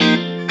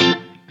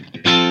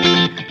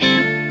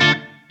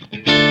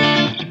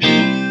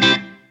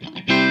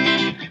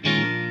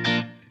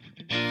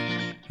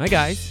Hi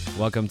guys,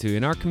 welcome to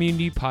In Our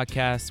Community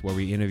podcast, where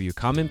we interview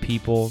common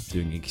people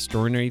doing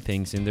extraordinary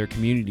things in their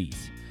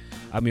communities.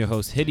 I'm your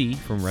host Hidi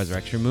from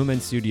Resurrection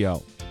Movement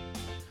Studio.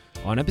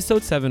 On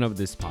episode 7 of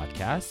this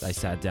podcast, I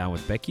sat down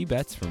with Becky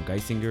Betts from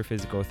Geisinger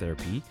Physical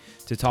Therapy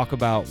to talk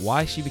about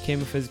why she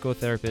became a physical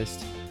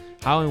therapist,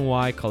 how and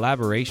why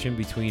collaboration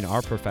between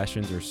our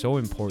professions are so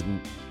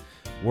important,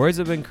 words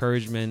of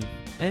encouragement,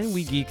 and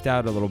we geeked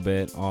out a little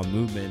bit on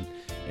movement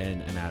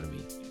and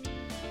anatomy.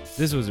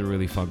 This was a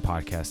really fun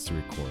podcast to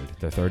record.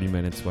 The 30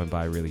 minutes went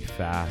by really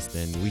fast,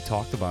 and we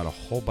talked about a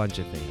whole bunch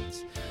of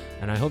things.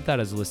 And I hope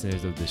that as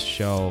listeners of this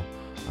show,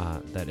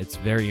 that it's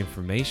very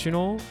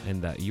informational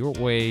and that your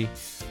way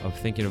of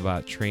thinking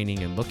about training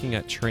and looking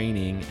at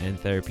training and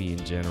therapy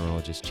in general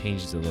just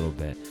changes a little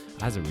bit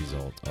as a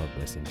result of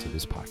listening to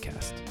this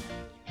podcast.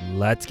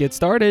 Let's get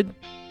started.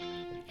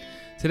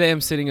 Today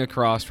I'm sitting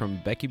across from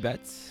Becky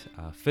Betts,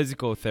 a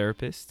physical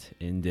therapist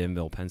in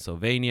Danville,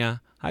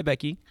 Pennsylvania. Hi,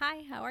 Becky.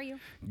 Hi, how are you?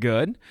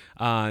 Good.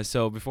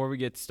 So before we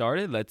get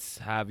started, let's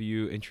have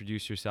you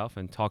introduce yourself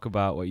and talk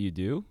about what you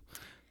do.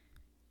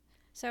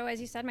 So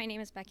as you said, my name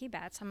is Becky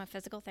Betts. I'm a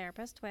physical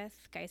therapist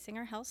with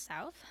Geisinger Health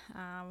South.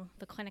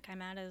 The clinic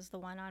I'm at is the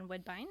one on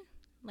Woodbine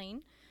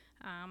Lane.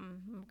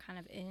 I'm kind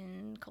of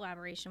in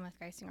collaboration with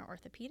Geisinger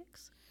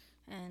Orthopedics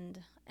and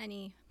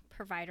any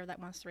provider that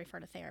wants to refer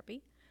to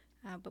therapy.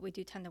 But we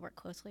do tend to work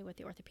closely with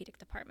the orthopedic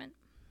department.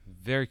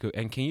 Very cool.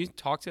 And can you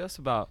talk to us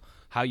about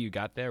how you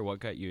got there? What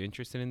got you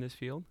interested in this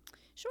field?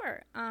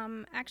 Sure.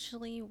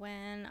 Actually,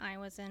 when I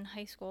was in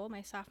high school,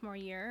 my sophomore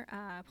year,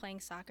 playing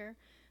soccer,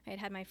 I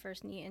had my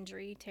first knee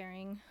injury,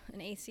 tearing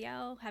an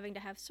ACL, having to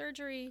have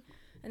surgery,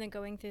 and then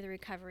going through the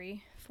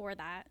recovery for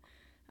that.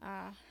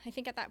 I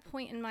think at that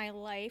point in my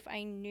life,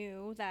 I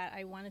knew that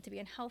I wanted to be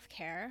in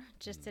healthcare,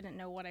 just didn't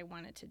know what I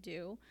wanted to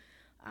do.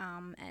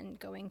 And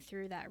going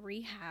through that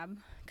rehab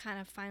kind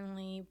of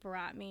finally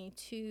brought me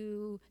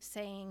to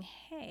saying,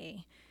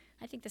 hey,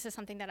 I think this is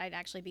something that I'd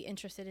actually be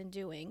interested in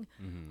doing.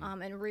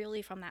 Mm-hmm. And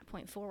really from that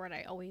point forward,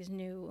 I always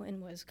knew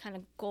and was kind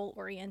of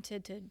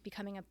goal-oriented to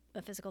becoming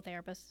a physical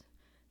therapist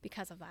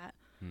because of that.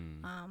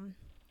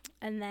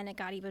 And then it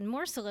got even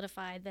more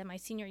solidified than my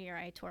senior year.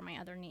 I tore my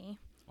other knee.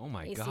 Oh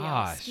my ACL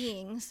gosh.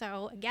 Skiing.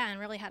 So again,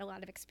 really had a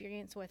lot of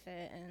experience with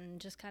it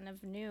and just kind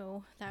of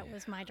knew that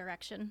was my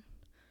direction.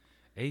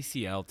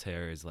 ACL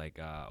tear is like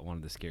one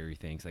of the scary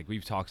things. Like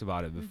we've talked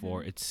about it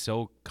before. Mm-hmm. It's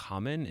so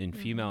common in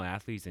female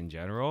athletes in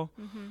general,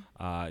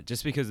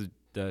 just because of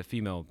the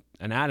female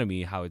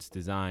anatomy, how it's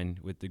designed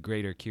with the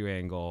greater Q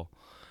angle.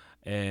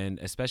 And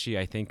especially,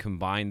 I think,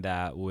 combine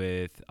that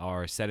with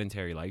our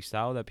sedentary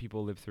lifestyle that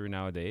people live through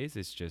nowadays.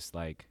 It's just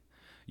like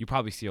you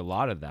probably see a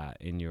lot of that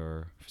in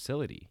your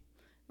facility.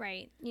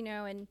 Right. You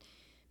know, and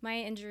my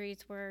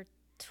injuries were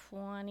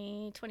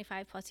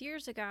 25 plus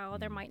years ago.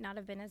 There might not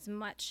have been as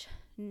much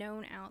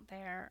known out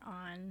there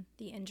on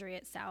the injury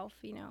itself.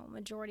 You know,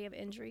 majority of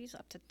injuries,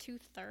 up to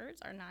 2/3,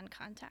 are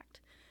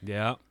non-contact.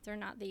 Yeah. They're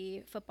not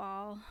the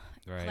football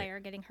player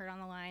getting hurt on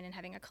the line and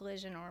having a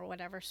collision or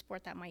whatever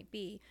sport that might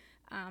be.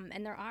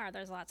 And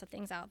there's lots of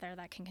things out there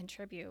that can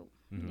contribute,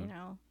 you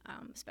know,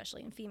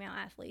 especially in female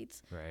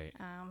athletes. Right.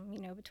 You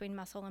know, between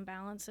muscle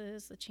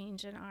imbalances, the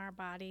change in our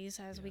bodies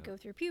as we go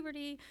through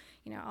puberty,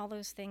 you know, all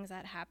those things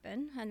that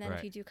happen. And then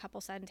if you do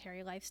couple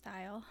sedentary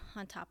lifestyle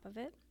on top of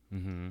it.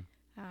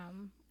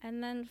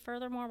 And then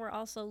furthermore, we're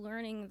also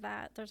learning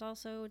that there's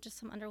also just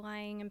some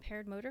underlying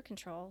impaired motor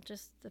control,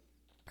 just the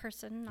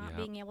person not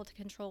being able to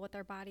control what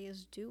their body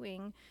is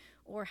doing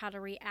or how to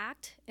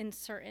react in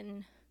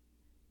certain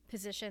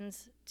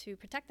positions to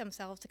protect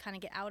themselves to kind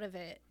of get out of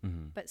it,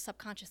 but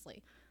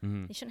subconsciously.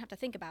 You shouldn't have to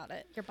think about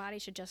it. Your body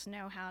should just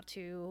know how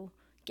to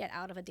get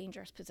out of a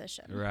dangerous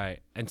position. Right.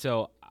 And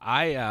so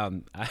I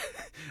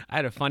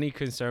had a funny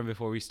concern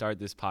before we start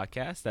this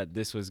podcast that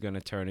this was going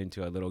to turn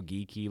into a little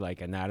geeky,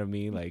 like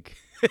anatomy, like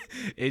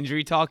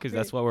injury talk, because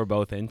that's what we're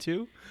both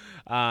into.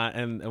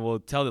 And we'll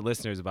tell the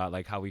listeners about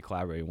like how we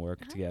collaborate and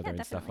work together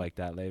and stuff like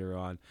that later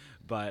on.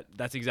 But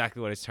that's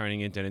exactly what it's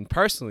turning into. And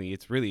personally,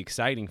 it's really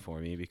exciting for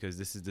me because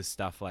this is the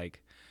stuff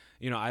like,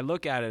 you know, I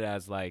look at it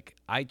as like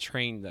I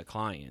train the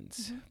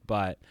clients,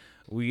 but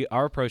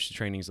our approach to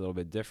training is a little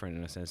bit different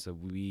in a sense that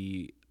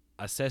we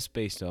assess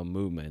based on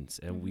movements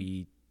and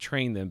we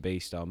train them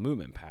based on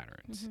movement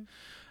patterns.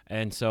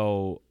 And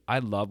so I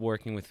love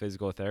working with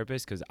physical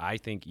therapists because I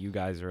think you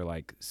guys are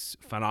like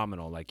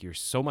phenomenal. Like you're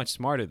so much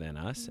smarter than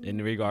us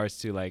in regards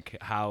to like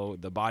how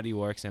the body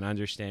works and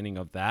understanding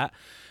of that.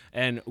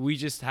 And we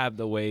just have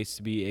the ways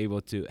to be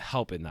able to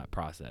help in that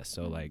process.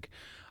 So like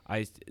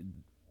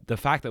the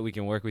fact that we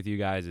can work with you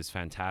guys is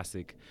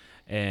fantastic.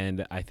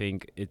 And I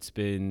think it's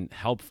been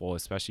helpful,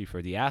 especially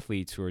for the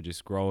athletes who are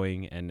just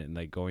growing and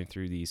like going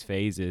through these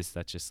phases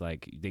that just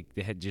like they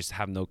just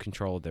have no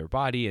control of their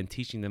body, and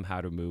teaching them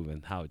how to move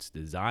and how it's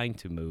designed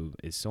to move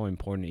is so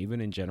important, even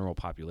in general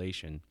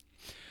population.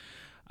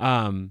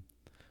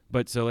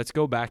 But so let's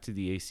go back to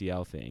the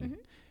ACL thing.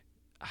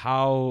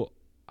 How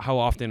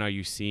often are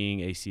you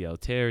seeing ACL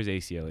tears,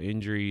 ACL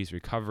injuries,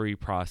 recovery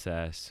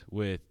process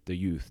with the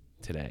youth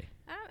today?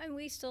 And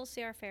we still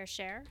see our fair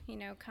share,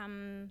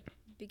 come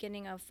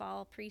beginning of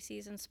fall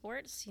preseason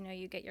sports,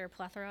 you get your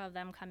plethora of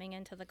them coming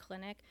into the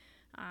clinic,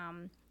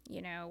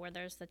 where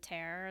there's the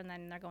tear and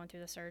then they're going through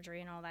the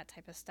surgery and all that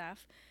type of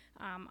stuff.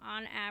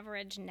 On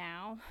average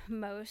now,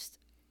 most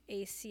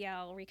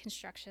ACL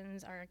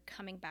reconstructions are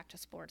coming back to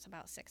sports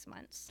about 6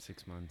 months.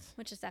 6 months.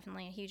 Which is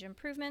definitely a huge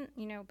improvement.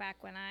 Back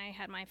when I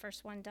had my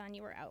first one done,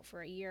 you were out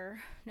for a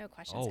year, no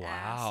questions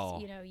wow.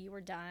 asked. You were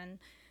done.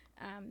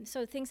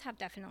 So things have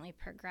definitely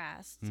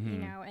progressed,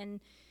 and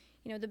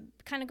the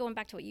kind of going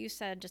back to what you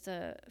said just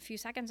a few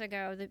seconds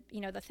ago,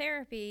 the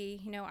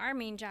therapy, our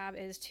main job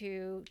is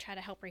to try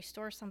to help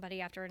restore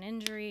somebody after an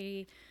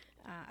injury,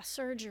 a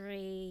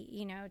surgery,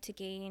 to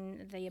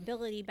gain the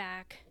ability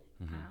back,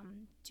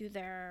 do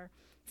their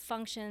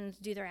functions,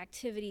 do their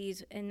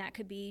activities, and that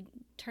could be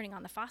turning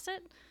on the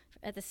faucet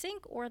at the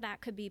sink, or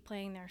that could be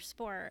playing their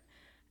sport.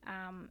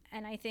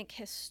 And I think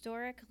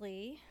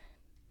historically,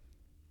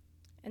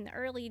 in the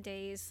early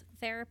days,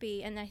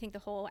 therapy, and I think the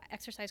whole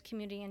exercise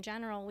community in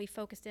general, we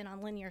focused in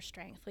on linear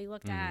strength. We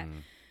looked at,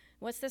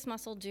 what's this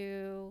muscle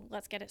do?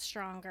 Let's get it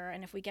stronger.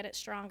 And if we get it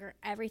stronger,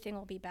 everything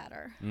will be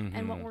better.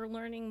 And what we're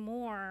learning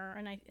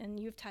more, and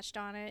you've touched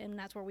on it, and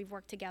that's where we've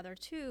worked together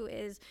too,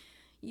 is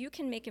you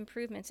can make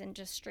improvements in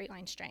just straight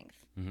line strength.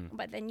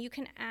 But then you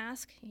can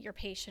ask your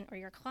patient or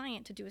your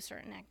client to do a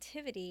certain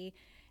activity,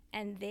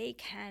 and they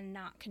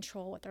cannot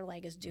control what their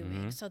leg is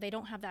doing. So they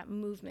don't have that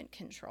movement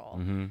control.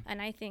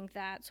 And I think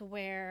that's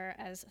where,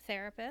 as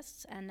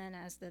therapists and then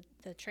as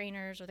the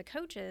trainers or the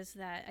coaches,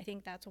 that I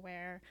think that's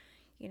where,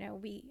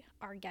 we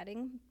are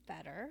getting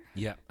better.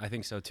 Yeah, I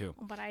think so too.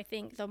 But I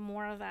think the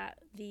more that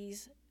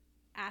these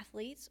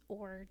athletes,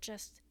 or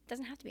just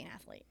doesn't have to be an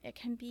athlete, it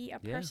can be a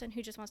person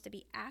who just wants to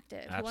be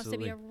active, who wants to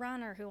be a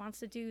runner, who wants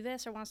to do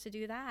this or wants to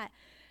do that,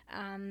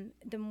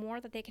 the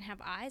more that they can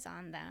have eyes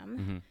on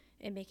them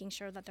and making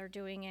sure that they're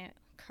doing it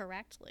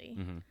correctly,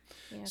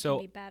 so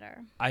can be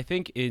better. I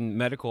think in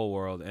medical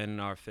world and in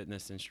our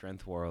fitness and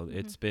strength world,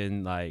 it's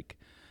been like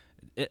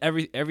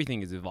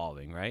everything is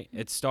evolving, right?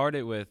 It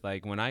started with,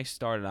 like, when I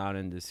started out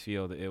in this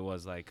field, it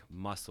was like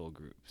muscle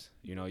groups.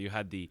 You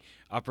had the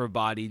upper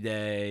body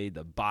day,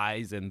 the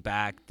bis and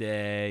back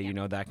day,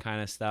 that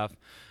kind of stuff.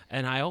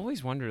 And I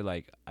always wondered,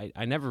 like,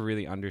 I never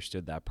really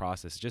understood that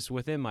process. Just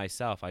within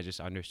myself, I just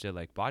understood,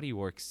 like, body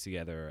works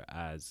together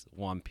as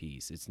one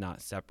piece. It's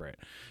not separate.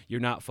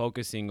 You're not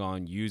focusing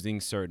on using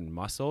certain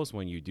muscles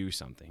when you do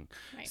something.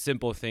 Right.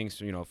 Simple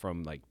things,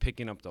 from like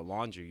picking up the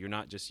laundry, you're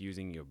not just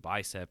using your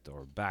bicep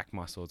or back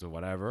muscles or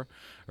whatever,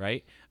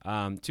 right?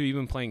 To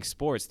even playing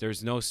sports,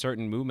 there's no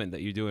certain movement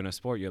that you do in a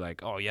sport. You're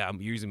like, oh yeah,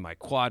 I'm using my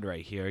quad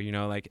right here.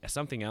 Like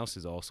something else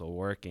is also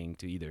working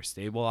to either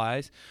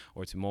stabilize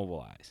or to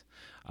mobilize.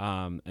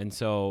 And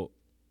so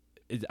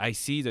I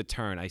see the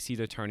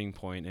turning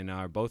point in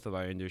both of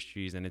our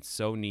industries, and it's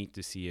so neat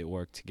to see it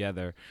work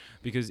together,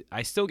 because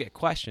I still get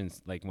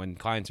questions, like when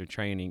clients are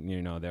training,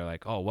 they're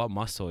like, oh, what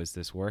muscle is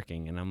this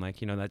working? And I'm like,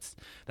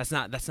 that's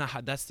not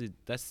how, that's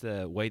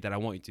the way that I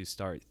want you to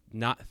start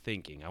not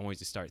thinking. I want you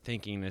to start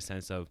thinking in the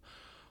sense of,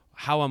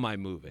 how am I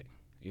moving?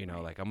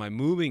 Like, am I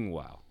moving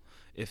well?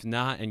 If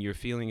not, and you're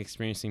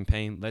experiencing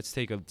pain, let's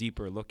take a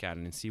deeper look at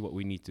it and see what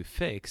we need to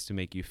fix to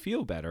make you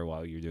feel better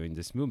while you're doing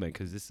this movement,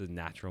 because this is a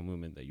natural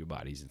movement that your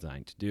body's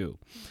designed to do.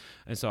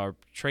 And so our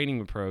training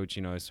approach,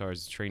 as far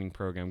as the training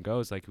program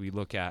goes, like, we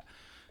look at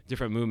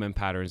different movement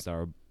patterns that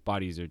our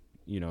bodies are,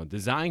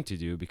 designed to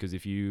do, because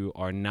if you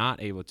are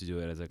not able to do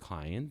it as a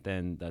client,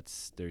 then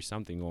there's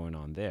something going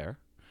on there.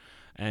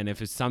 And if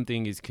it's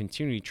something is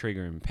continually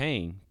triggering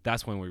pain,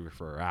 that's when we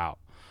refer out.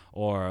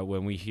 Or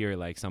when we hear,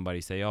 like,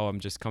 somebody say, oh, I'm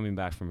just coming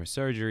back from a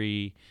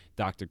surgery,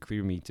 doctor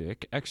cleared me to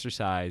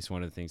exercise.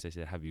 One of the things I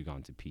said, have you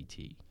gone to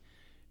PT?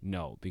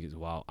 No, because,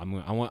 well, I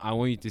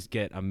want you to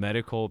get a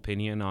medical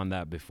opinion on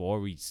that before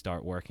we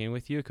start working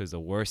with you, because the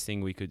worst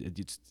thing we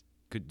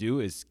could do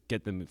is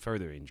get them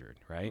further injured,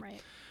 right?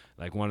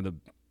 Like, one of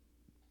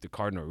the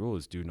cardinal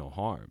rules, do no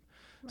harm.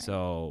 Right.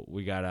 So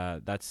we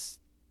gotta,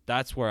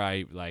 that's where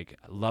I, like,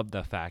 love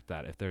the fact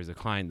that if there's a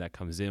client that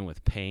comes in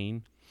with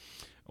pain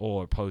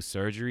or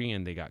post-surgery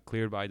and they got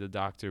cleared by the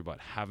doctor but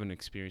haven't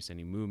experienced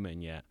any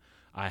movement yet,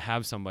 I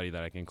have somebody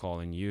that I can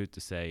call in you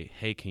to say,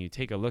 hey, can you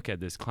take a look at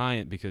this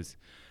client, because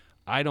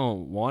I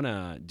don't want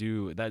to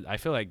do that. I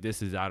feel like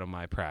this is out of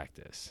my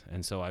practice,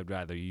 and so I'd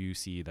rather you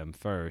see them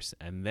first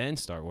and then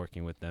start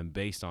working with them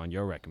based on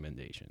your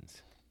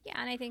recommendations. Yeah,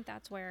 and I think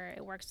that's where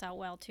it works out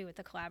well too with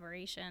the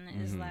collaboration,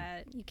 is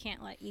that you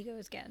can't let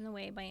egos get in the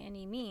way by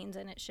any means,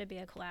 and it should be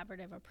a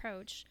collaborative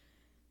approach.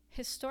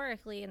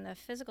 Historically, in the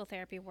physical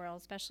therapy world,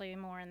 especially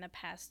more in the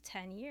past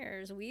 10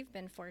 years, we've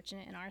been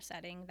fortunate in our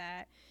setting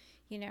that,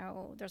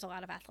 there's a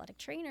lot of athletic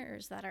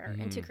trainers that are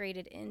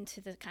integrated into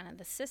the kind of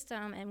the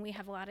system, and we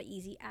have a lot of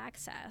easy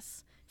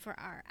access for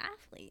our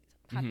athlete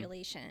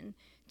population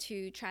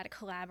to try to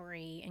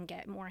collaborate and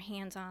get more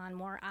hands-on,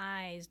 more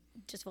eyes,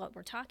 just what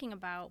we're talking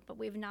about. But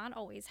we've not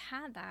always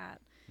had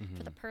that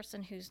for the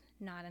person who's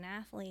not an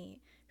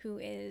athlete, who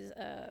is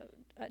a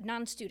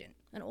non-student,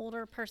 an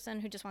older person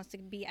who just wants to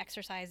be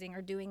exercising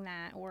or doing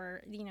that,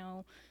 or, you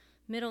know,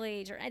 middle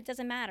age, or it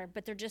doesn't matter,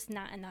 but they're just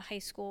not in the high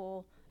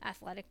school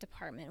athletic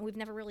department. We've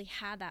never really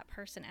had that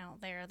person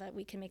out there that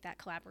we can make that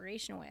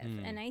collaboration with.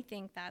 And I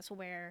think that's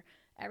where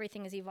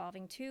everything is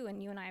evolving too.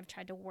 And you and I have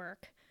tried to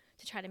work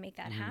to try to make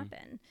that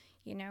happen,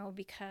 you know,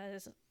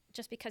 because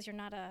just because you're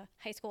not a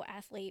high school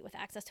athlete with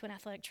access to an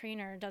athletic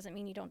trainer doesn't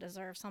mean you don't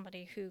deserve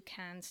somebody who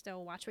can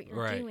still watch what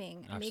you're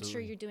doing and make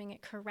sure you're doing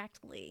it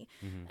correctly.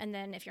 And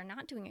then if you're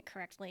not doing it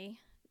correctly,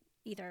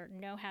 either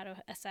know how to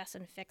assess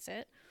and fix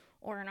it,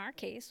 or in our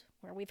case,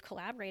 where we've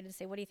collaborated,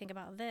 say, what do you think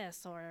about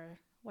this? Or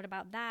what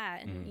about that?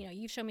 And, you know,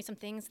 you've shown me some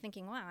things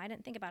thinking, wow, I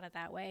didn't think about it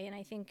that way. And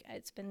I think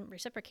it's been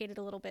reciprocated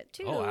a little bit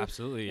too. Oh,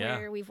 absolutely. Yeah.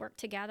 Where we've worked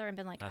together and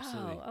been like,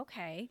 oh,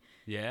 okay.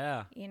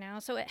 Yeah. You know,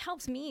 so it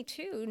helps me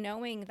too,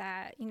 knowing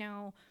that, you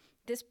know,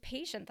 this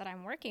patient that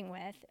I'm working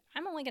with,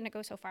 I'm only going to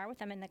go so far with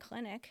them in the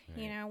clinic.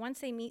 You know, once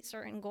they meet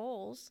certain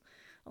goals,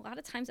 a lot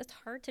of times it's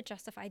hard to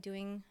justify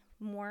doing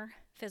more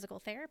physical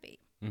therapy.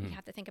 You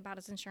have to think about,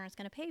 is insurance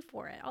going to pay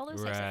for it? All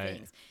those types of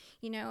things,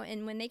 you know,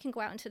 and when they can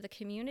go out into the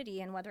community,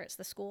 and whether it's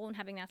the school and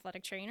having an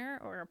athletic trainer,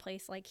 or a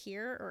place like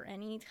here, or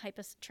any type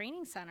of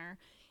training center,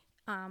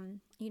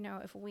 you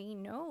know, if we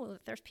know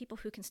that there's people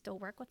who can still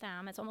work with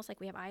them, it's almost like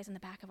we have eyes in the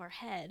back of our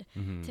head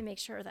to make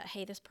sure that,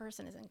 hey, this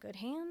person is in good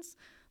hands.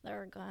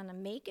 They're going to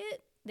make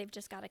it. They've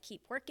just got to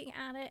keep working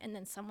at it. And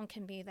then someone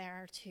can be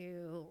there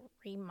to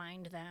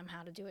remind them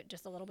how to do it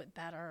just a little bit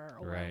better,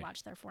 or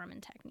watch their form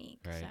and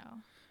technique. So,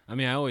 I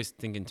mean, I always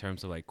think in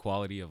terms of like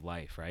quality of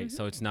life, right?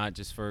 So it's not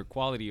just for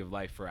quality of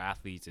life for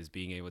athletes as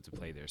being able to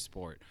play their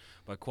sport,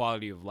 but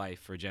quality of life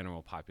for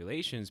general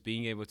populations,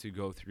 being able to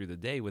go through the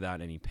day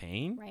without any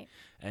pain,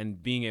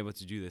 and being able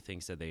to do the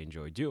things that they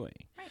enjoy doing.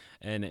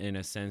 And in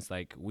a sense,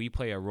 like, we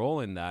play a role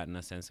in that, in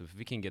a sense of, if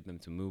we can get them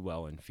to move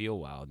well and feel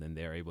well, then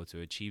they're able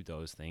to achieve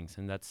those things.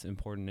 And that's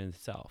important in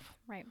itself.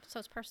 So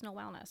it's personal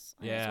wellness.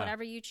 It's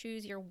whatever you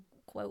choose your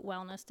quote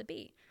wellness to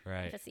be.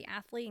 If it's the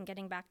athlete and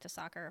getting back to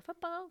soccer or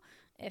football,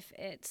 if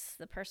it's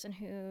the person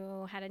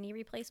who had a knee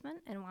replacement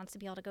and wants to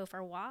be able to go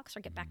for walks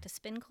or get back to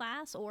spin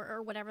class,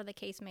 or whatever the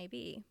case may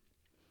be.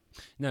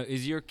 Now,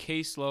 is your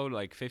caseload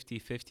like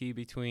 50-50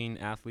 between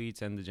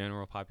athletes and the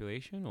general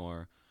population,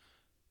 or?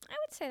 I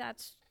would say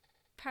that's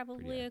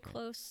probably a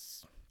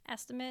close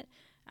estimate.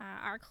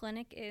 Our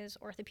clinic is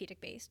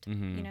orthopedic based,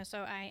 you know, so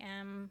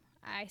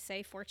I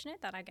say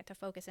fortunate that I get to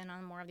focus in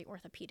on more of the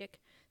orthopedic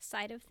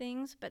side of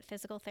things, but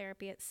physical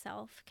therapy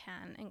itself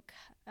can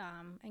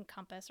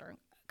encompass or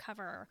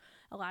cover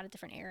a lot of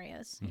different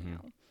areas. You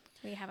know,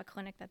 we have a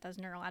clinic that does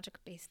neurologic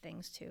based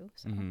things too.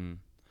 So.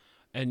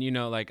 And, you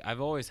know, like, I've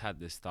always had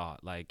this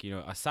thought, like, you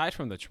know, aside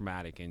from the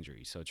traumatic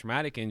injuries, so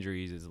traumatic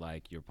injuries is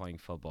like you're playing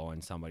football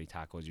and somebody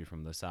tackles you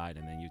from the side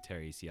and then you tear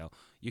ACL.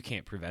 You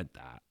can't prevent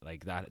that.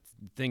 Like, that,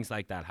 things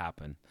like that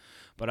happen.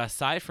 But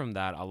aside from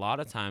that, a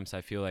lot of times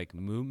I feel like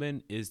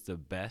movement is the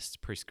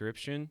best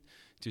prescription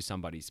to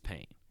somebody's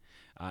pain.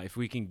 If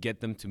we can get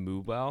them to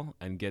move well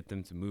and get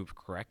them to move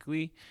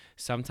correctly,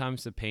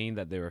 sometimes the pain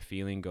that they were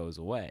feeling goes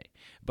away.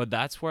 But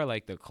that's where,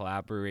 like, the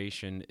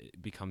collaboration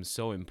becomes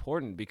so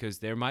important, because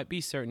there might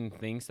be certain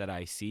things that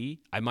I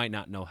see I might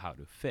not know how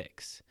to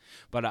fix,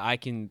 but I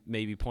can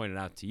maybe point it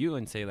out to you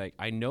and say, like,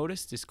 I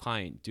noticed this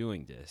client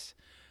doing this.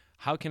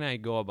 How can I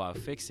go about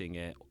fixing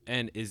it?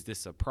 And is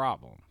this a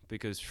problem?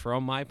 Because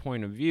from my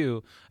point of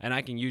view, and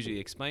I can usually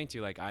explain to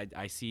you, like,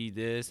 I see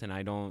this and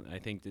I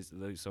think this.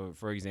 So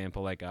for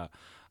example, like a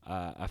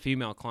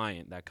female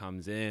client that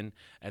comes in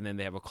and then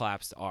they have a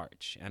collapsed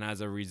arch. And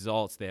as a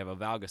result, they have a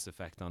valgus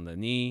effect on the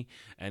knee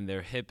and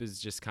their hip is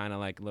just kind of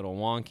like a little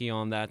wonky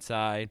on that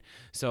side.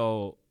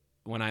 So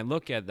when I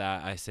look at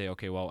that, I say,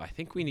 okay, well, I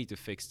think we need to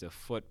fix the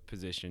foot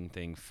position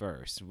thing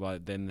first.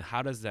 But then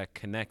how does that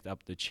connect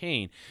up the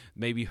chain?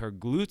 Maybe her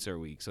glutes are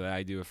weak. So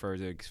I do a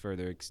further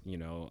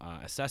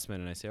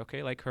assessment, and I say,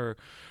 okay, like her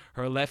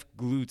left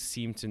glutes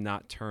seem to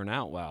not turn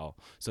out well.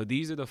 So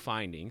these are the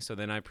findings. So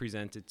then I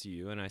present it to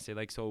you and I say,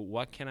 like, so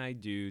what can I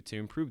do to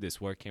improve this?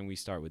 Where can we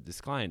start with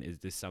this client? Is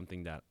this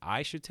something that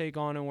I should take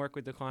on and work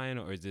with the client,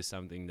 or is this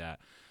something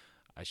that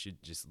I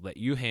should just let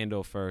you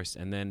handle first,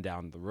 and then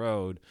down the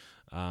road,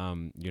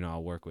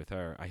 I'll work with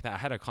her. I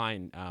had a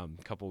client a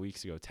couple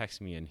weeks ago text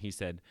me, and he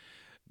said,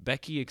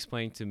 Becky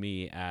explained to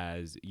me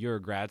as you're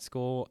a grad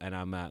school and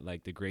I'm at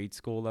like the grade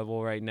school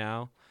level right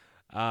now.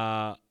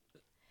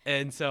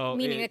 And so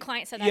meaning the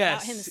client said that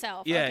about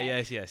himself. Yeah,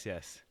 okay.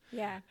 yes.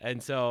 Yeah.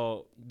 And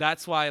so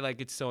that's why,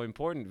 like, it's so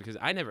important, because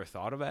I never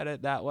thought about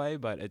it that way,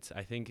 but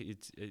I think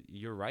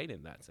you're right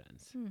in that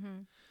sense.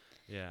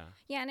 Yeah.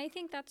 Yeah, and I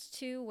think that's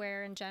too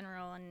where in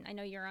general, and I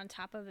know you're on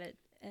top of it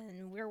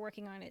and we're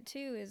working on it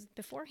too, is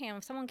beforehand,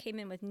 if someone came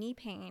in with knee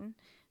pain,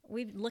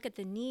 we'd look at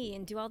the knee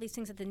and do all these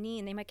things at the knee,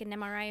 and they might get an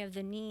MRI of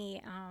the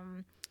knee,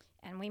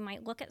 and we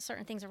might look at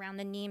certain things around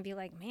the knee and be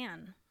like,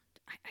 man,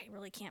 I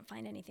really can't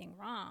find anything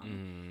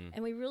wrong.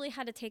 And we really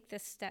had to take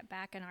this step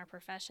back in our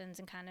professions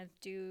and kind of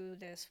do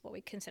this, what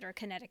we consider a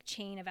kinetic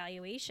chain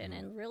evaluation,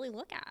 and really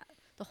look at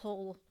the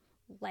whole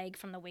leg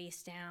from the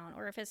waist down,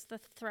 or if it's the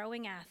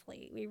throwing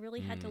athlete, we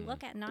really had to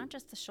look at not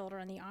just the shoulder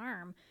and the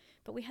arm,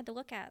 but we had to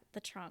look at the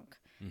trunk.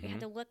 We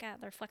had to look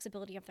at their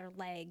flexibility of their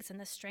legs and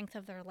the strength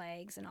of their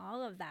legs and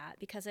all of that,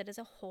 because it is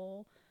a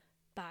whole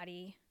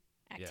body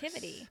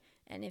activity. Yes.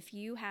 And if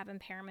you have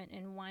impairment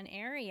in one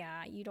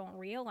area, you don't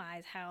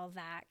realize how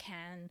that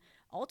can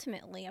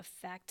ultimately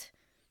affect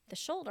the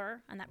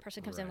shoulder, and that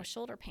person comes in with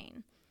shoulder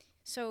pain.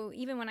 So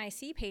even when I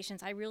see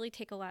patients, I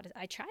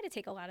try to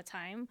take a lot of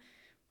time,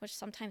 which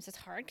sometimes it's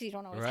hard because you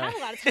don't always have a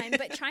lot of time,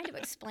 but trying to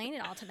explain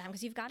it all to them,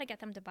 because you've got to get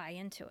them to buy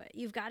into it.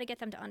 You've got to get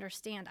them to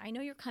understand, I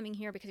know you're coming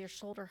here because your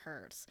shoulder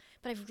hurts,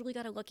 but I've really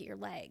got to look at your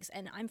legs,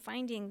 and I'm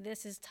finding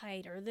this is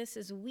tight or this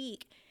is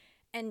weak.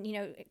 And,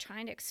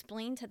 trying to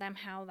explain to them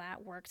how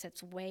that works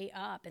its way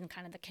up and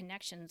kind of the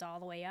connections all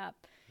the way up.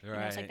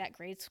 Right. It's like that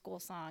grade school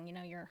song,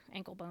 your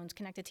ankle bone's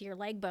connected to your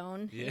leg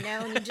bone,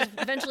 and you just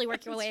eventually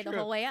work your way the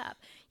whole way up.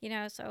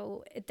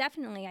 So it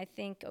definitely, I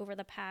think over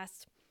the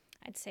past,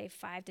 I'd say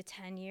 5 to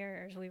 10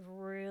 years, we've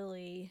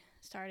really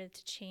started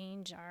to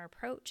change our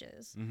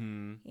approaches,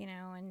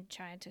 and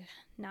try to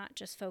not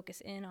just focus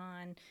in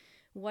on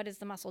what is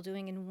the muscle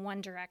doing in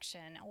one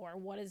direction, or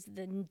what is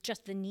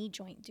just the knee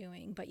joint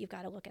doing, but you've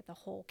got to look at the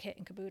whole kit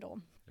and caboodle.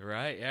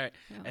 Right. Yeah.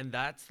 And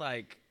that's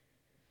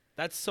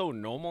so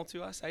normal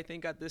to us, I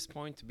think, at this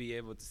point, to be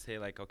able to say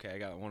like,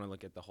 okay, I want to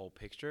look at the whole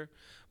picture.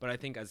 But I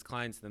think as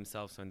clients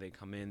themselves, when they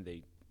come in,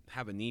 they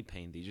have a knee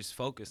pain, they just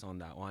focus on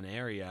that one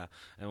area.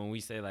 And when we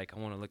say like, I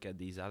want to look at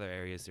these other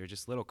areas, they're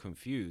just a little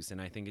confused. And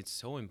I think it's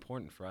so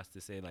important for us to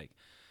say like,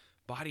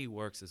 body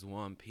works as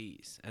one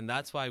piece. And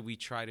that's why we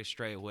try to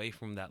stray away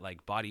from that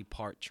like body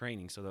part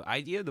training. So the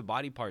idea of the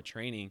body part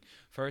training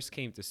first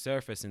came to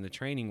surface in the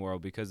training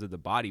world because of the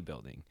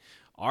bodybuilding.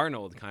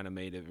 Arnold kind of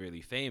made it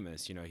really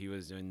famous. He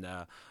was doing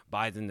the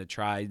biceps and the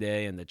tri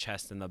day and the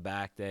chest and the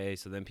back day.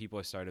 So then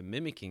people started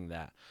mimicking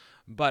that.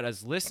 But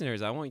as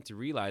listeners, I want you to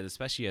realize,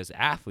 especially as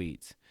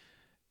athletes,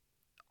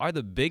 are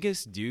the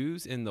biggest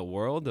dudes in the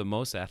world the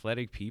most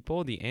athletic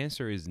people? The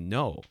answer is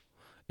no.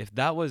 If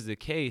that was the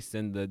case,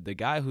 then the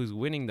guy who's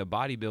winning the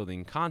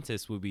bodybuilding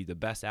contest would be the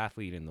best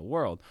athlete in the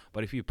world.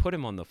 But if you put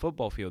him on the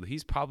football field,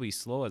 he's probably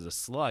slow as a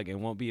slug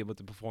and won't be able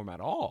to perform at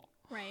all.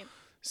 Right.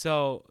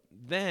 So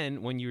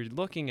then when you're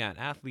looking at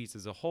athletes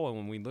as a whole, and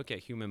when we look at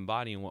human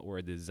body and what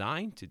we're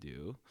designed to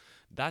do,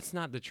 that's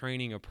not the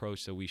training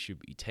approach that we should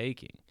be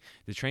taking.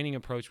 The training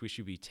approach we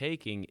should be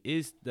taking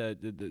is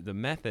the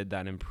method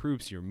that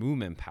improves your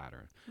movement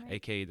pattern,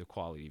 aka the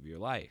quality of your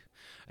life.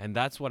 And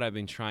that's what I've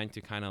been trying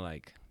to kind of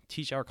like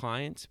teach our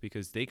clients,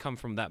 because they come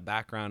from that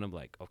background of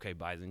like, okay,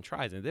 buys and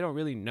tries, and they don't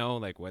really know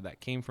like where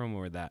that came from or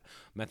where that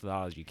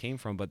methodology came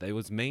from, but it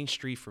was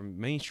mainstream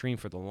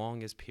for the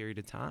longest period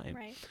of time.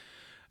 Right.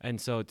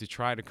 And so to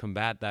try to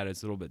combat that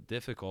is a little bit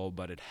difficult,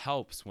 but it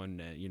helps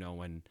when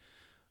when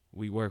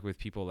we work with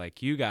people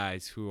like you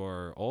guys who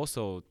are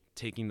also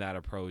taking that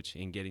approach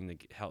and getting the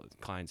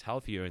clients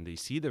healthier, and they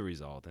see the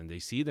result and they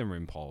see the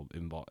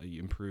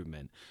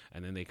improvement,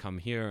 and then they come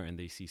here and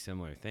they see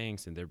similar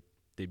things and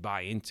they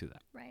buy into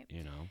that. Right.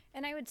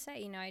 And I would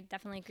say, I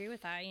definitely agree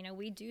with that.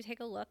 We do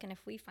take a look, and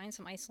if we find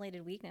some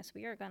isolated weakness,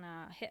 we are going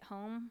to hit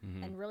home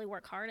and really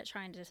work hard at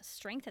trying to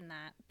strengthen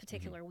that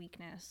particular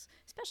weakness,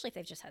 especially if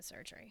they've just had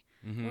surgery.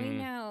 We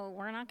know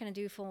we're not going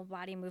to do full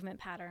body movement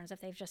patterns if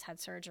they've just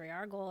had surgery.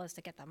 Our goal is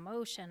to get the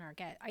motion or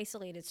get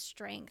isolated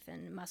strength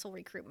and muscle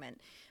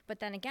recruitment. But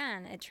then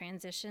again, it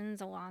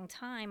transitions a long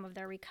time of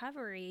their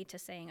recovery to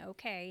saying,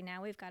 okay,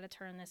 now we've got to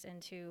turn this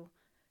into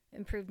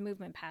improved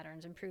movement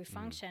patterns, improved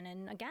function.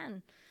 And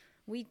again,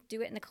 we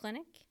do it in the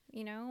clinic,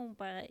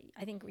 but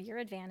I think your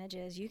advantage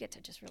is you get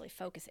to just really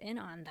focus in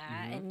on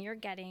that. And you're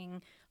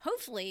getting,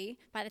 hopefully,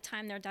 by the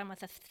time they're done with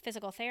the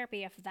physical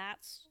therapy, if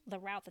that's the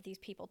route that these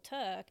people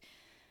took,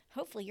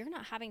 hopefully you're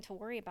not having to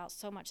worry about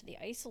so much of the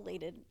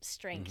isolated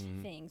strength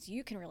things.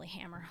 You can really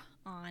hammer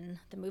on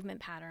the movement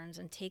patterns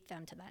and take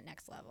them to that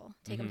next level,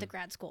 take them to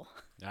grad school.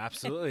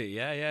 Absolutely.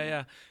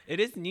 Yeah. It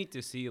is neat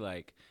to see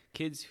like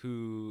kids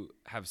who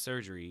have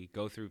surgery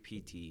go through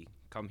PT,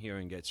 come here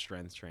and get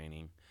strength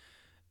training.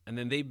 And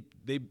then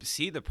they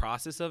see the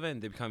process of it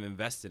and they become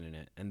invested in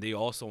it. And they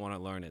also want to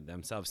learn it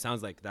themselves.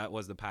 Sounds like that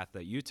was the path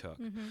that you took.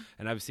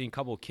 And I've seen a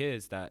couple of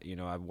kids that,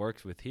 I've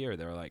worked with here.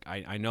 They're like,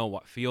 I know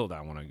what field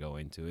I want to go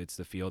into. It's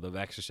the field of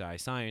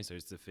exercise science, or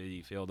it's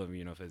the field of,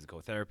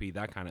 physical therapy,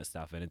 that kind of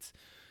stuff. And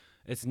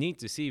it's neat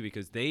to see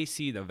because they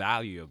see the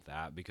value of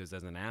that, because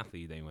as an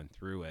athlete, they went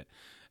through it.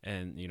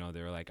 And,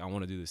 they're like, I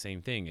want to do the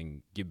same thing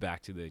and give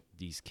back to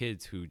these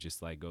kids who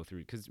just like go through,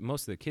 because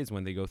most of the kids,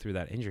 when they go through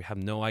that injury, have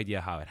no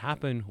idea how it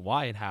happened,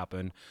 why it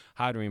happened,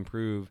 how to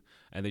improve.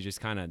 And they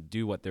just kind of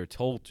do what they're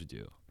told to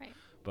do. Right.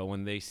 But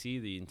when they see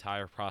the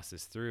entire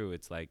process through,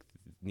 it's like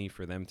need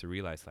for them to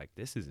realize like,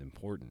 this is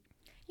important.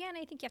 Yeah, and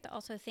I think you have to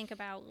also think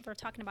about, we're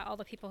talking about all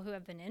the people who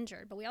have been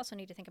injured, but we also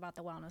need to think about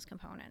the wellness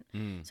component.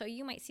 So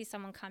you might see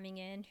someone coming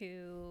in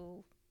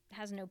who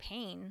has no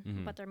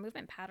pain, but their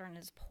movement pattern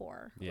is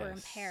poor or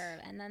impaired.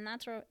 And then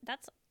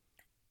that's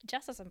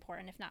just as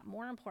important, if not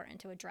more important,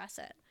 to address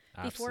it.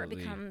 before it Absolutely.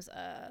 becomes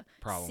a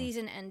Problem.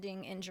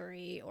 season-ending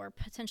injury or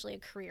potentially a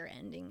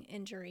career-ending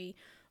injury,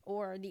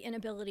 or the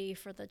inability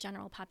for the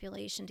general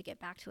population to get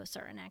back to a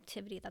certain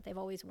activity that they've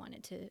always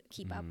wanted to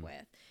keep up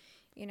with.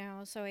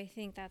 So I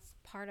think that's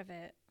part of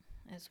it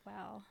as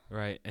well.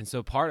 Right. And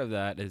so part of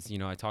that is,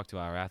 I talk to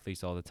our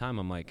athletes all the time.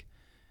 I'm like,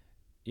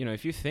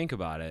 if you think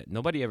about it,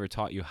 nobody ever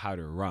taught you how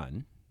to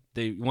run.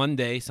 One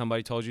day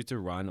somebody told you to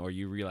run, or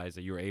you realize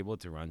that you were able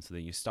to run, so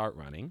then you start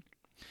running.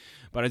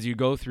 But as you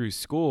go through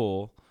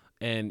school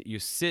and you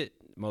sit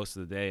most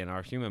of the day, and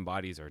our human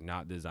bodies are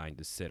not designed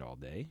to sit all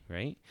day,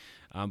 right?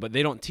 But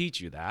they don't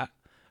teach you that.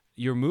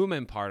 Your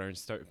movement pattern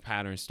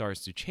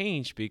starts to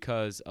change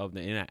because of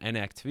the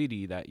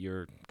inactivity that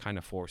you're kind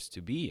of forced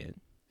to be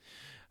in.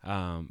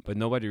 But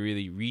nobody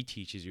really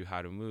reteaches you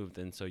how to move.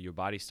 And so your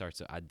body starts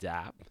to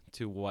adapt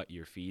to what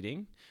you're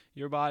feeding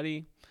your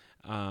body.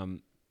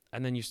 And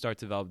then you start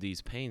to develop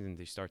these pains, and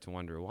they start to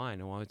wonder why.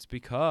 And well, it's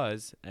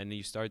because, and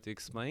you start to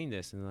explain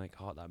this, and they're like,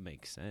 oh, that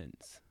makes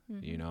sense.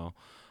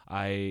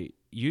 I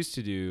used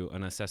to do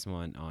an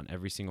assessment on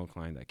every single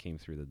client that came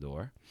through the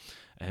door.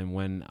 And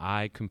when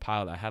I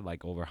compiled, I had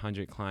like over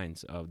 100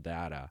 clients of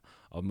data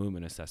of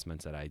movement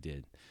assessments that I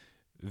did.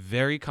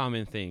 Very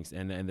common things,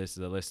 and this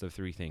is a list of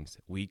 3 things: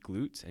 weak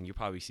glutes, and you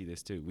probably see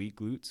this too: weak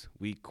glutes,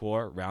 weak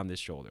core, rounded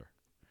shoulder.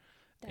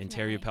 Definitely.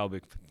 Anterior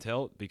pelvic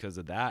tilt. Because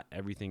of that,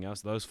 everything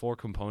else, those 4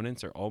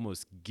 components are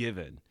almost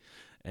given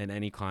in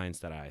any clients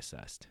that I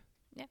assessed.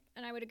 Yeah,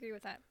 and I would agree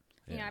with that.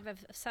 Yeah.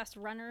 I've assessed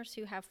runners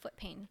who have foot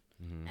pain,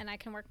 and I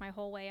can work my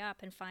whole way up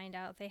and find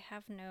out they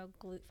have no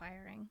glute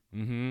firing.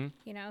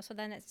 So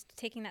then it's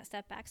taking that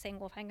step back, saying,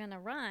 well, if I'm going to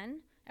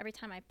run, every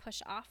time I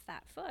push off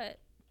that foot,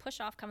 push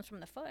off comes from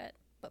the foot,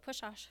 but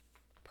push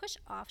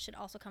off should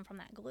also come from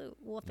that glute.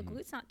 Well, if the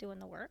glute's not doing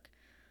the work,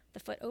 the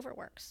foot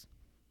overworks,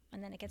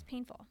 and then it gets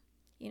painful.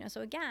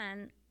 So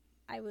again,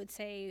 I would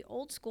say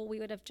old school, we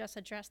would have just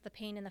addressed the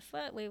pain in the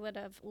foot. We would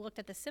have looked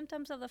at the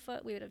symptoms of the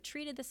foot. We would have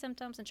treated the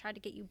symptoms and tried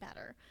to get you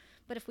better.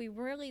 But if we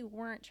really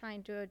weren't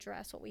trying to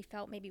address what we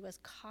felt maybe was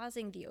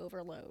causing the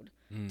overload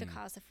to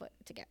cause the foot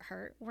to get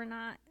hurt, we're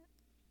not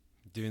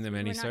doing them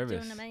any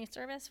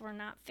service. We're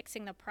not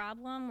fixing the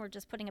problem. We're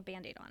just putting a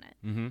Band-Aid on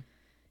it.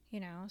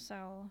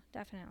 So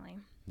definitely.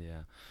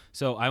 Yeah.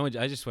 So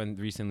I just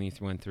recently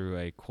went through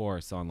a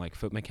course on like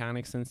foot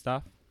mechanics and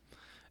stuff.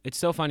 It's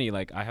so funny.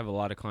 Like, I have a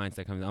lot of clients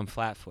that come, I'm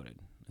flat-footed.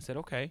 I said,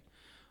 okay,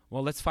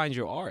 well, let's find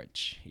your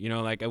arch.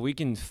 We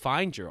can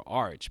find your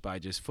arch by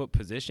just foot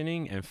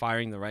positioning and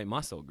firing the right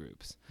muscle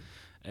groups.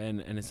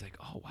 And it's like,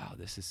 oh, wow,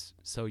 this is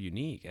so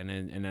unique. And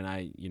then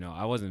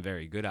I wasn't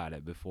very good at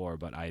it before,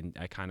 but I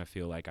kind of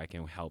feel like I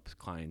can help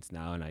clients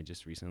now. And I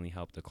just recently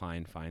helped a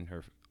client find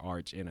her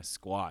arch in a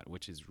squat,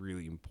 which is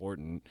really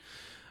important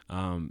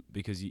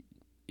because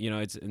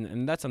it's,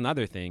 and that's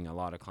another thing a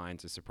lot of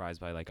clients are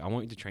surprised by. Like, I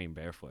want you to train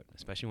barefoot,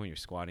 especially when you're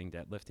squatting,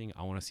 deadlifting.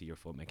 I want to see your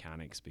foot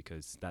mechanics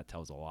because that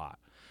tells a lot.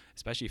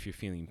 Especially if you're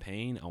feeling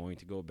pain, I want you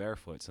to go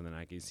barefoot so then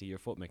I can see your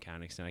foot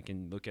mechanics and I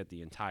can look at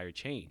the entire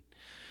chain.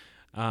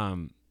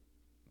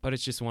 But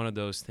it's just one of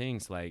those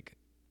things, like,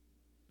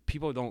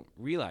 people don't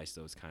realize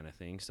those kind of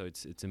things. So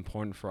it's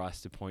important for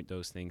us to point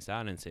those things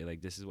out and say,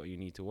 like, this is what you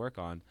need to work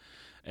on.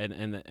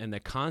 And the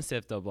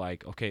concept of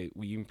like, okay,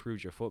 we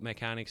improved your foot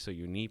mechanics, so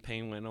your knee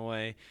pain went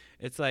away.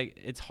 It's like,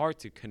 it's hard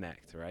to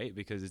connect, right?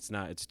 Because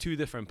it's 2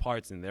 different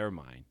parts in their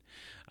mind.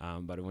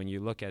 But when you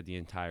look at the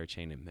entire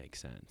chain, it makes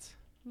sense.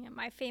 Yeah,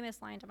 my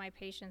famous line to my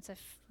patients, if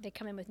they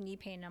come in with knee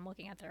pain and I'm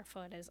looking at their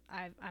foot, is,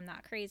 I'm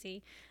not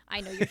crazy.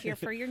 I know you're here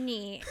for your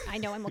knee. I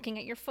know I'm looking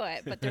at your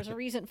foot, but there's a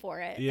reason for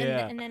it.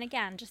 Yeah. And then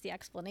again, just the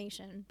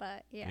explanation.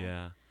 But yeah.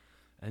 Yeah.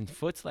 And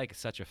foot's like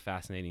such a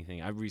fascinating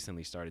thing. I've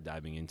recently started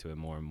diving into it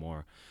more and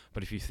more.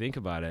 But if you think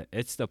about it,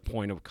 it's the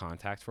point of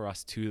contact for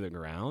us to the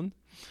ground.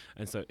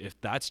 And so if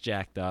that's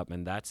jacked up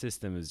and that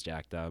system is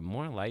jacked up,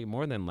 more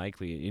than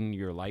likely in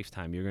your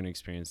lifetime, you're going to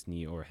experience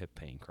knee or hip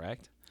pain,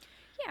 correct?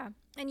 Yeah.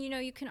 And,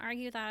 you can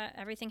argue that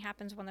everything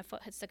happens when the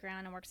foot hits the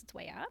ground and works its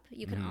way up.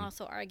 You can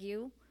also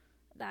argue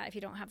that if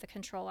you don't have the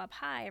control up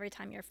high, every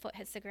time your foot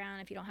hits the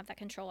ground, if you don't have that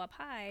control up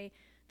high,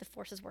 the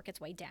forces work its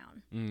way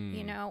down,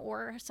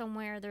 or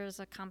somewhere there's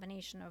a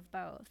combination of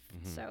both.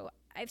 So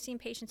I've seen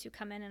patients who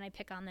come in and I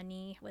pick on the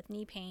knee with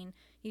knee pain.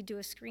 You do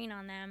a screen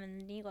on them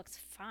and the knee looks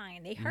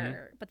fine. They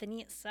hurt, but the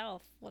knee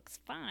itself looks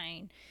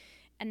fine.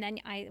 And then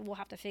I will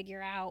have to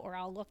figure out, or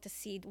I'll look to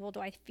see, well, do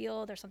I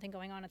feel there's something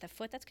going on at the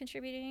foot that's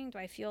contributing? Do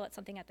I feel it's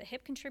something at the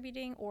hip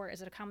contributing? Or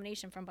is it a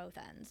combination from both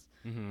ends?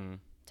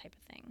 Type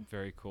of thing.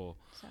 Very cool.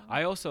 So.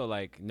 I also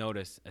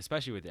notice,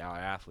 especially with our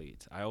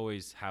athletes, I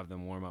always have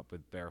them warm up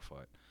with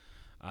barefoot.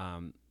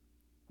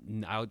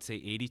 I would say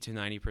 80 to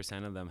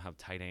 90% of them have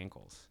tight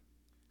ankles,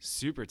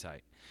 super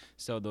tight.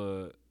 So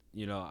the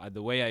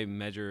way I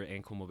measure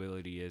ankle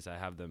mobility is I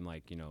have them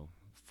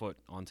foot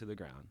onto the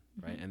ground,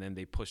 right? And then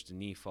they push the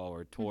knee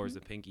forward towards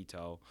the pinky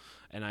toe.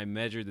 And I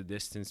measure the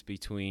distance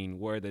between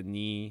where the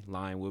knee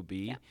line will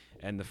be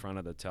and the front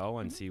of the toe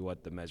and see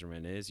what the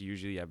measurement is.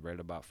 Usually I've read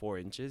about 4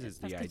 inches is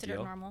the ideal.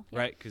 Considered normal.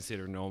 Right,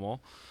 considered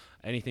normal.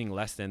 Anything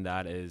less than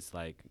that is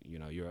like,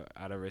 you're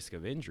at a risk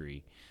of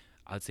injury.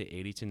 I'd say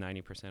 80 to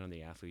 90% of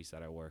the athletes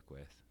that I work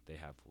with, they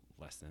have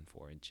less than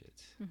 4 inches.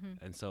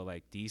 And so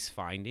like these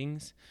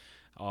findings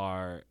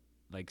are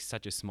like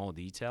such a small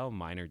detail,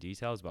 minor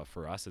details, but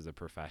for us as a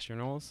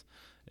professionals,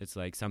 it's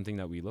like something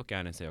that we look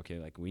at and say, okay,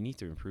 like we need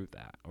to improve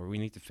that, or we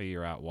need to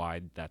figure out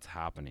why that's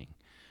happening.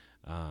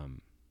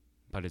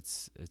 But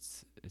it's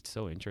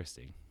so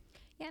interesting.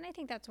 Yeah, and I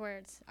think that's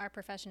where our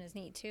profession is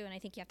neat too. And I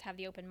think you have to have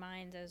the open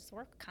mind as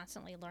we're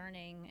constantly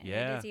learning, and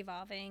it is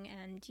evolving,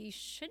 and you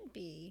should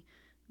be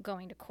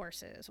going to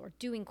courses or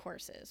doing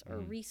courses or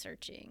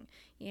researching,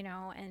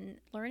 and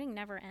learning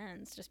never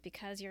ends. Just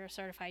because you're a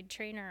certified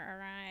trainer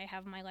or I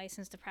have my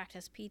license to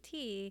practice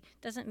PT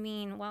doesn't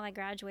mean, well, I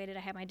graduated, I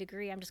have my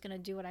degree, I'm just going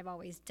to do what I've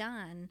always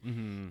done,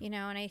 and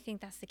I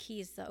think that's the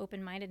key, is the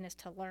open-mindedness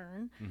to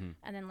learn.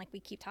 And then, like we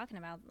keep talking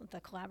about,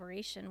 the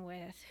collaboration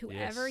with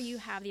whoever you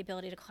have the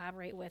ability to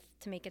collaborate with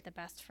to make it the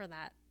best for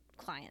that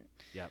client.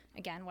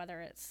 Again,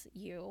 whether it's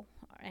you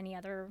or any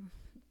other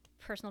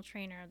personal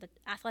trainer, the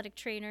athletic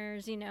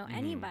trainers,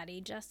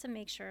 anybody, just to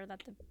make sure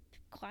that the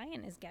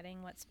client is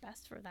getting what's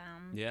best for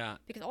them. Yeah.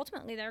 Because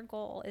ultimately their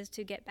goal is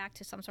to get back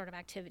to some sort of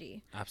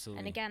activity. Absolutely.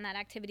 And again, that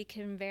activity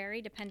can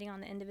vary depending on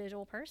the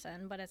individual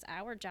person, but it's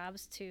our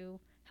jobs to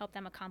help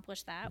them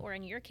accomplish that, or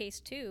in your case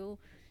too,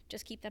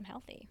 just keep them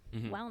healthy,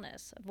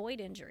 wellness, avoid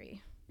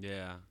injury.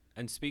 Yeah.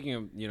 And speaking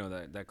of,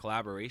 that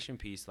collaboration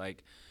piece,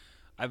 like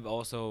I've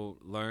also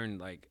learned,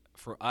 like,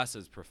 for us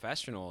as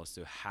professionals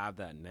to have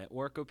that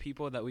network of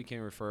people that we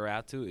can refer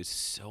out to is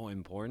so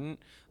important.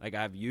 Like,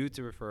 I have you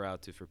to refer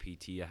out to for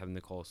PT. I have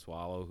Nicole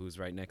Swallow, who's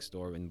right next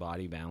door in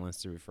Body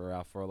Balance, to refer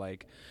out for,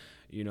 like,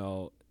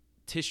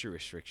 tissue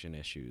restriction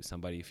issues.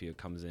 Somebody, if it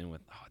comes in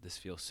with, oh, this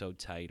feels so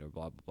tight or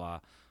blah, blah, blah,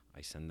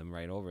 I send them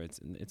right over.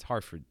 It's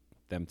hard for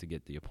them to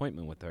get the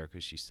appointment with her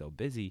because she's so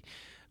busy.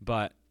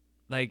 But,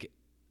 like,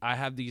 I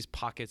have these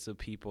pockets of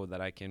people that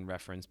I can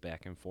reference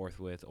back and forth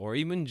with, or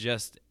even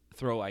just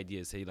throw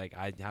ideas. Say, like,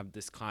 I have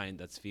this client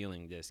that's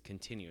feeling this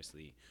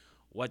continuously.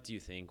 What do you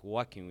think?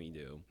 What can we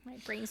do?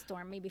 Right,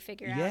 brainstorm, maybe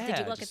figure out, did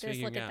you look at this,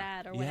 look at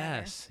that, or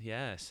whatever.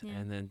 Yes. Yeah.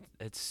 And then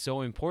it's so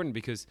important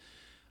because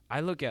I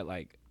look at,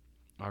 like,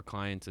 our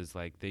clients as,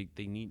 like,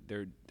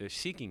 they're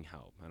seeking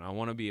help, and I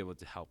want to be able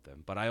to help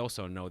them. But I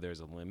also know there's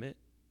a limit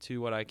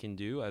to what I can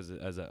do as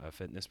a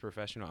fitness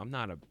professional. I'm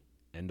not a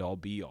end all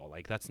be all.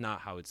 Like, that's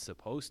not how it's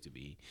supposed to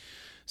be.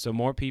 So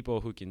more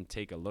people who can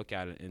take a look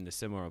at it in the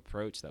similar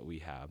approach that we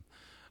have,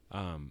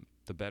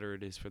 the better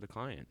it is for the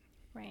client.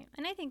 Right.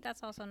 And I think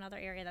that's also another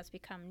area that's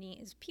become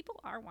neat, is people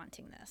are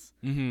wanting this.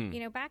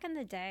 Back in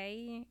the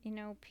day,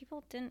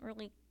 people didn't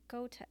really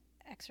go to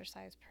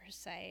exercise per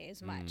se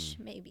as much,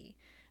 maybe.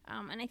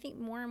 And I think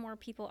more and more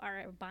people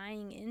are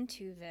buying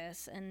into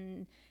this,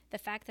 and the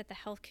fact that the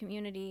health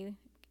community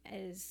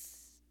is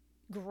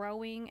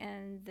growing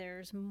and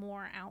there's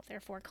more out there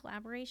for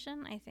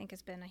collaboration, I think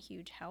has been a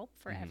huge help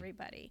for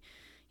everybody.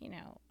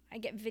 I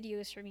get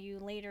videos from you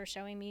later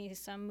showing me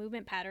some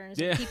movement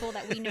patterns of people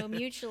that we know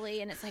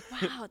mutually, and it's like,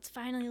 wow, it's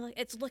finally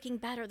it's looking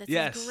better. This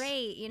is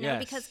great,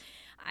 because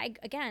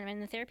I'm in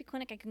the therapy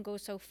clinic, I can go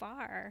so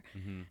far,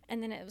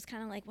 and then it was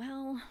kind of like,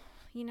 well,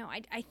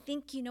 I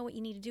think what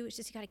you need to do is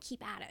just you got to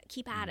keep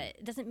at it.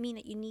 It doesn't mean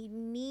that you need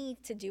me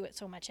to do it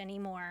so much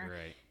anymore.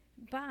 Right.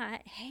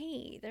 But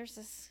hey, there's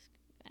this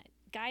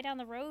guy down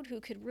the road who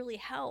could really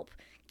help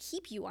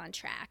keep you on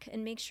track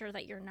and make sure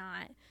that you're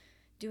not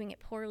doing it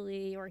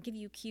poorly, or give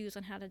you cues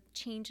on how to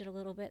change it a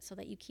little bit so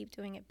that you keep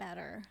doing it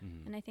better.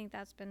 And I think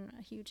that's been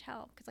a huge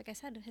help, because like I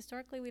said,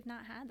 historically we've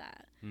not had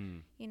that.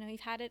 You've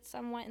had it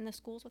somewhat in the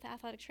schools with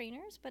athletic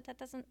trainers, but that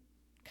doesn't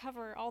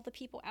cover all the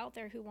people out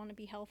there who want to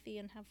be healthy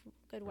and have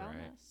good wellness.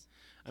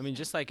 Right. I mean,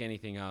 just like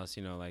anything else,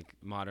 like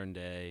modern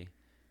day,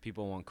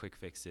 people want quick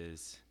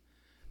fixes.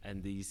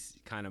 And these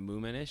kind of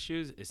movement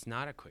issues, it's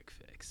not a quick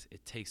fix.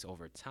 It takes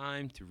over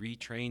time to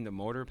retrain the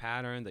motor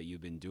pattern that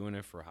you've been doing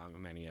it for how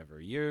many ever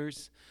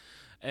years.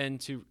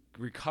 And to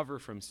recover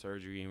from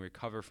surgery and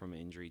recover from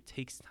injury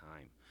takes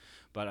time.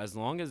 But as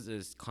long as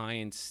this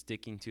client's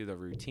sticking to the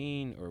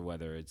routine, or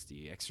whether it's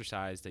the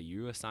exercise that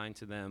you assign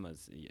to them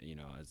as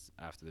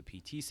after the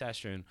PT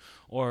session,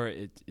 or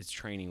it's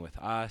training with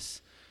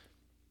us,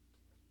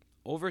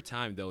 over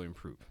time they'll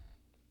improve.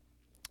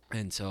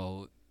 And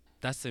so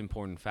that's the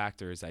important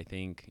factor, is I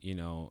think,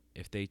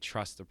 if they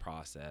trust the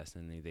process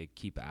and they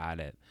keep at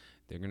it,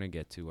 they're going to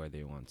get to where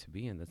they want to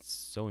be. And that's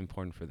so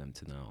important for them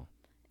to know.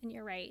 And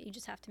you're right. You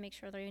just have to make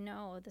sure they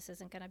know this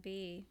isn't going to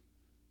be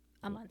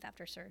a month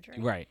after surgery.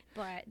 Right.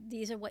 But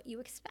these are what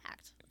you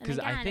expect. And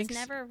again, it's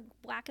never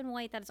black and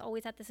white that it's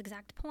always at this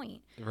exact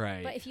point.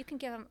 Right. But if you can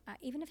give them,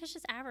 even if it's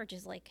just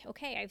averages, like,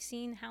 okay, I've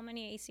seen how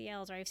many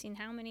ACLs, or I've seen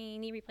how many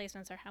knee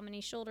replacements, or how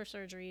many shoulder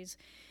surgeries,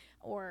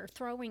 or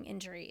throwing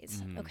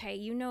injuries. Okay,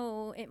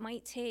 it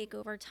might take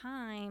over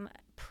time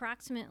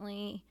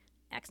approximately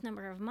X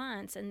number of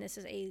months, and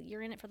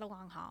you're in it for the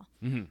long haul.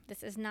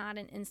 This is not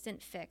an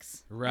instant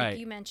fix. Right. Like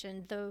you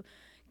mentioned, the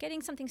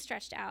getting something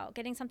stretched out,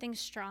 getting something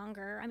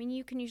stronger. I mean,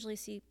 you can usually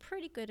see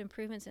pretty good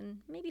improvements in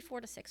maybe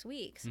 4 to 6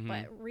 weeks,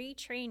 but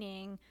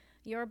retraining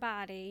your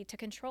body to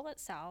control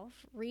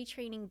itself,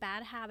 retraining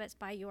bad habits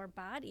by your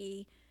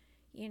body,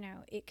 you know,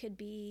 it could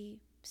be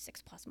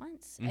 6+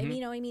 months. I mean, you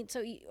know what I mean?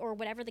 So, or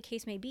whatever the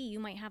case may be, you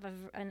might have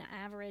an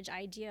average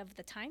idea of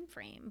the time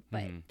frame,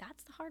 but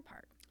that's the hard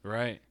part.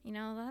 Right. You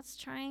know, that's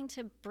trying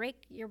to break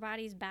your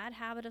body's bad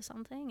habit of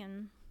something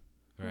and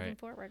moving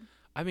forward.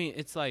 I mean,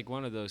 it's like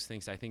one of those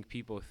things. I think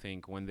people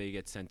think when they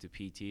get sent to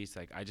PT, it's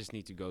like, I just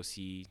need to go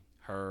see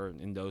her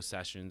in those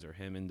sessions or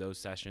him in those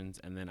sessions,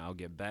 and then I'll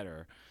get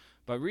better.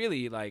 But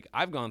really, like,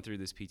 I've gone through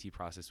this PT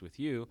process with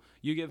you.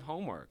 You give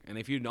homework. And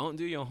if you don't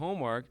do your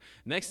homework,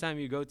 next time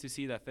you go to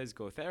see that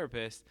physical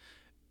therapist,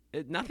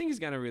 nothing is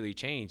going to really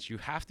change. You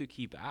have to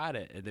keep at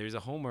it. There's a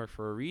homework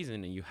for a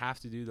reason, and you have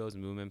to do those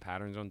movement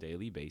patterns on a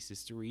daily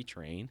basis to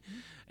retrain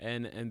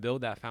and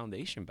build that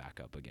foundation back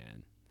up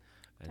again.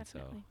 And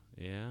Definitely.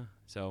 so, yeah.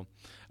 So,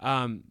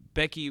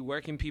 Becky, where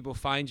can people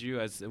find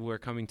you as we're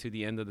coming to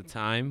the end of the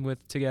time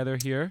with together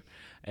here?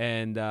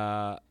 And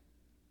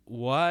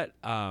what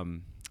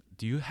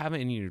do you have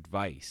any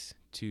advice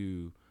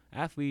to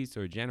athletes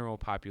or general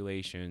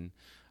population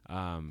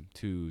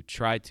to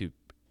try to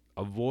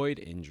avoid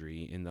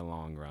injury in the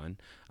long run?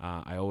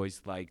 I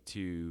always like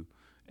to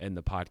end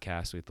the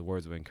podcast with the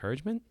words of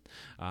encouragement.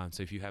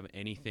 So if you have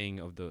anything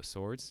of those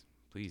sorts,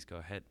 please go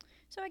ahead.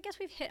 So I guess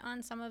we've hit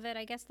on some of it.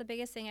 I guess the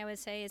biggest thing I would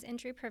say is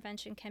injury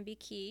prevention can be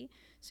key.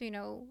 So, you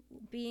know,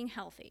 being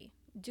healthy,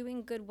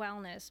 doing good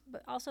wellness,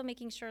 but also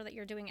making sure that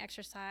you're doing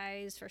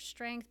exercise for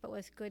strength, but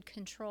with good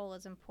control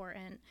is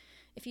important.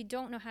 If you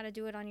don't know how to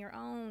do it on your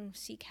own,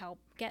 seek help,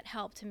 get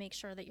help to make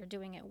sure that you're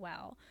doing it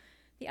well.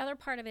 The other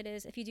part of it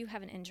is if you do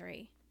have an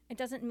injury, it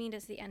doesn't mean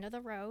it's the end of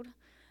the road.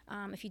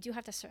 If you do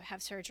have to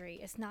have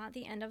surgery, it's not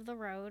the end of the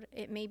road.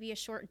 It may be a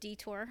short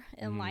detour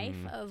in life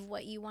of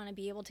what you want to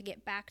be able to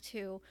get back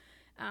to.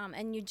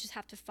 And you just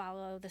have to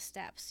follow the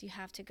steps. You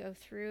have to go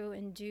through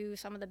and do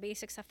some of the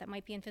basic stuff that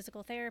might be in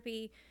physical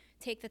therapy,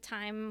 take the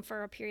time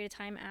for a period of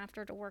time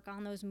after to work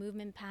on those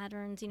movement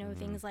patterns, you know,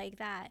 things like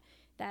that,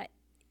 that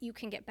you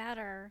can get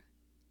better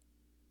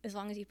as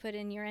long as you put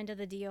in your end of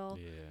the deal,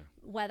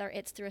 whether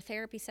it's through a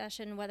therapy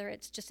session, whether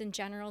it's just in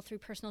general through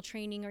personal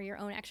training or your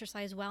own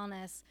exercise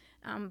wellness.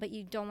 But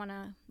you don't want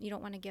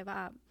to give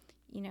up.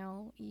 You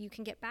know, you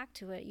can get back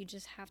to it. You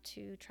just have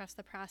to trust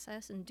the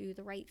process and do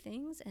the right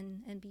things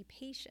and be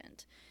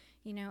patient,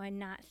 you know, and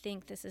not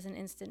think this is an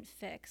instant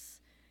fix.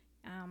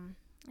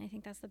 I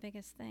think that's the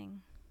biggest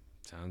thing.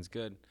 Sounds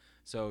good.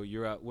 So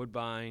you're at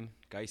Woodbine,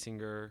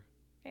 Geisinger,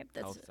 Yep,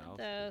 Health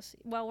South.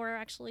 Well, we're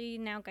actually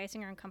now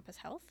Geisinger and Compass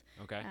Health.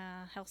 Okay.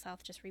 Health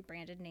South just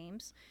rebranded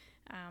names.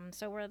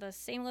 So we're the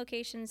same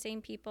location,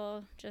 same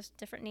people, just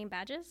different name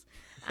badges.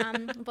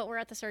 But we're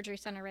at the surgery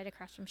center right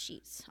across from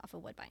Sheets off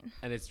of Woodbine.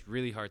 And it's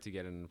really hard to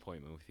get an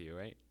appointment with you,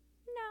 right?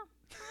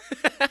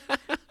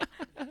 No.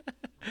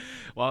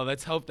 Well,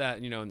 let's hope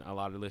that, you know, a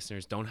lot of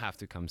listeners don't have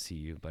to come see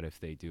you. But if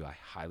they do, I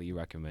highly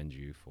recommend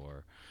you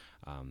for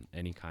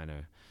any kind of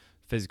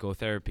physical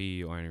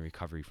therapy or any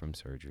recovery from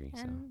surgery.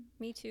 And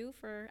me too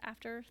for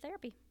after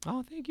therapy.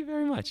 Oh, thank you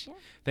very much. Yeah.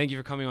 Thank you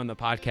for coming on the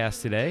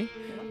podcast today.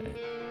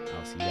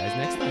 I'll see you guys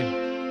next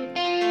time.